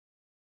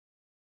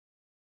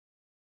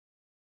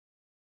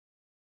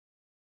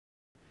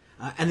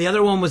And the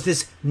other one was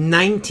this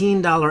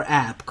 $19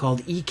 app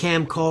called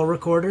Ecamm Call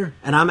Recorder.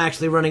 And I'm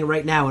actually running it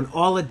right now. And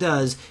all it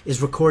does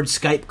is record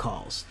Skype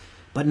calls.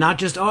 But not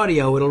just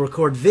audio, it'll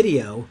record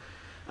video.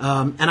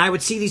 And I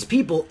would see these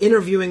people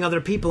interviewing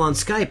other people on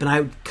Skype. And I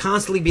would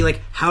constantly be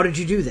like, how did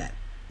you do that?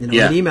 You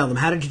know, I'd email them,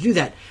 how did you do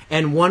that?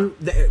 And one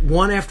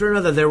after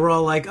another, they were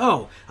all like,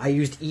 oh, I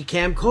used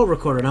Ecamm Call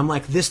Recorder. And I'm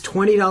like, this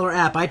 $20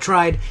 app, I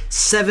tried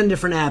 7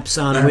 different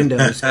apps on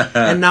Windows.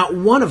 And not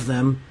one of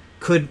them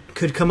could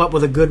come up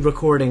with a good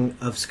recording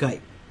of Skype.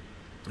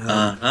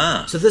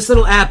 So this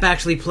little app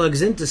actually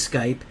plugs into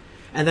Skype,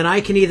 and then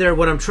I can either,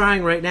 what I'm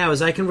trying right now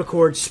is I can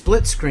record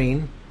split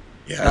screen,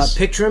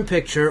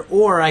 picture-in-picture,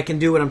 or I can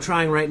do what I'm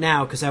trying right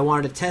now because I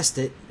wanted to test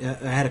it.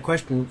 I had a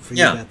question for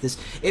you about this.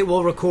 It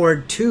will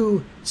record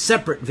 2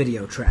 separate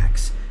video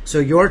tracks. So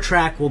your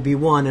track will be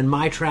one, and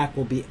my track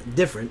will be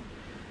different.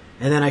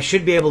 And then I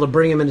should be able to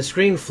bring them into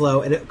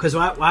ScreenFlow. Because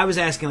I was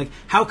asking, like,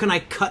 how can I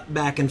cut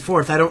back and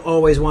forth? I don't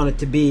always want it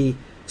to be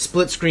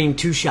split screen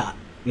 2-shot,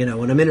 you know,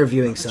 when I'm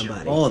interviewing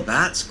somebody. Oh,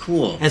 that's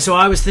cool. And so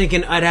I was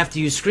thinking I'd have to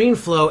use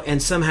ScreenFlow and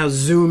somehow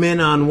zoom in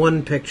on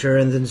one picture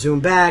and then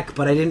zoom back,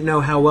 but I didn't know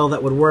how well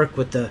that would work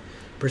with the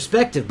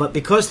perspective. But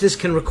because this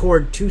can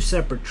record 2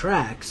 separate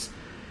tracks,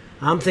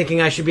 I'm thinking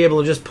I should be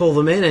able to just pull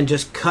them in and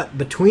just cut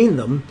between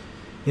them.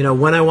 You know,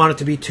 when I want it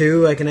to be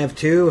 2, I can have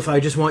 2. If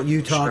I just want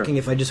you talking,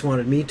 if I just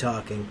wanted me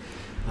talking.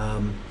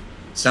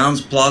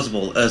 Sounds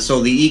plausible.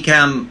 So the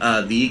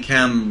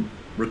Ecamm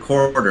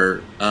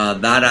recorder,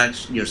 that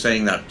actually, you're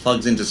saying that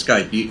plugs into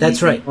Skype.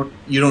 That's right.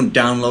 You don't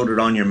download it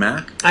on your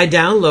Mac? I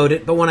download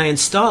it, but when I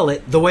install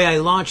it, the way I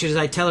launch it is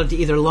I tell it to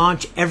either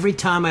launch every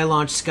time I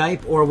launch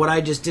Skype, or what I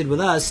just did with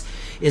us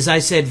is I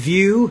said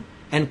View,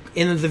 and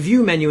in the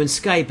View menu in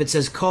Skype, it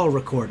says Call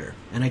Recorder.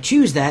 And I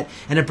choose that,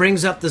 and it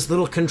brings up this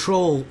little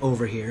control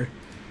over here.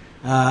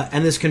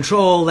 And this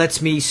control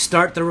lets me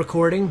start the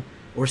recording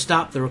or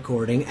stop the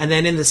recording. And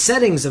then in the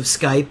settings of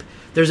Skype,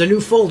 there's a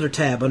new folder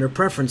tab under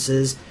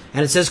Preferences,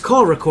 and it says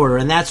Call Recorder.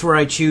 And that's where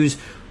I choose,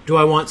 do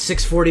I want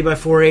 640 by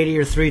 480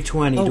 or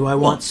 320? Do I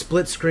want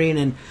split screen?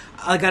 And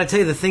I got to tell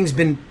you, the thing's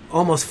been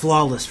almost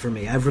flawless for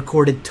me. I've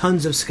recorded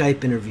tons of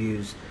Skype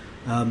interviews.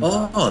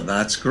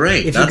 That's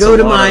great. If you go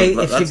to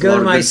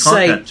my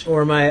site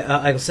or my,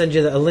 I'll send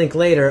you a link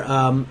later.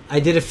 I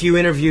did a few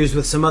interviews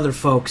with some other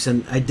folks,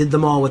 and I did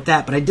them all with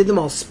that, but I did them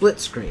all split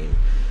screen,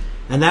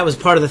 and that was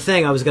part of the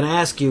thing I was going to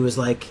ask you. Was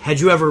like, had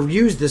you ever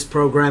used this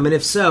program, and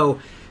if so,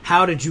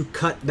 how did you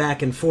cut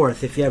back and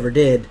forth if you ever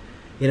did?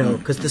 You know,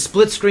 because the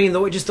split screen,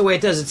 just the way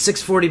it does, it's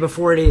 640 by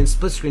 480 in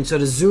split screen. So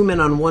to zoom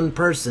in on one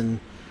person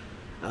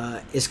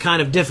is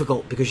kind of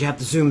difficult because you have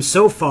to zoom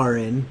so far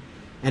in.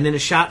 And in a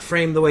shot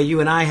frame the way you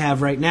and I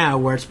have right now,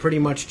 where it's pretty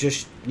much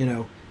just, you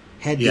know,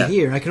 head to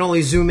here, I can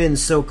only zoom in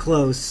so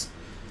close.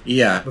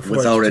 Yeah,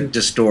 without it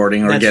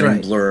distorting or getting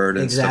blurred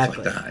and stuff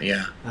like that.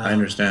 Yeah, I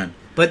understand.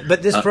 But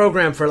this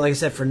program, for, like I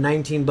said, for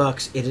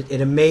 $19,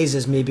 it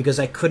amazes me because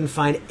I couldn't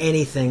find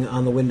anything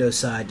on the Windows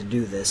side to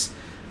do this.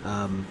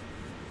 And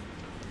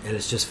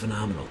it's just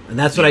phenomenal. And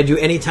that's what I do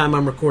anytime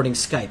I'm recording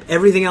Skype.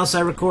 Everything else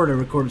I record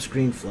with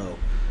ScreenFlow.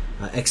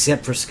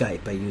 Except for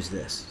Skype, I use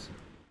this.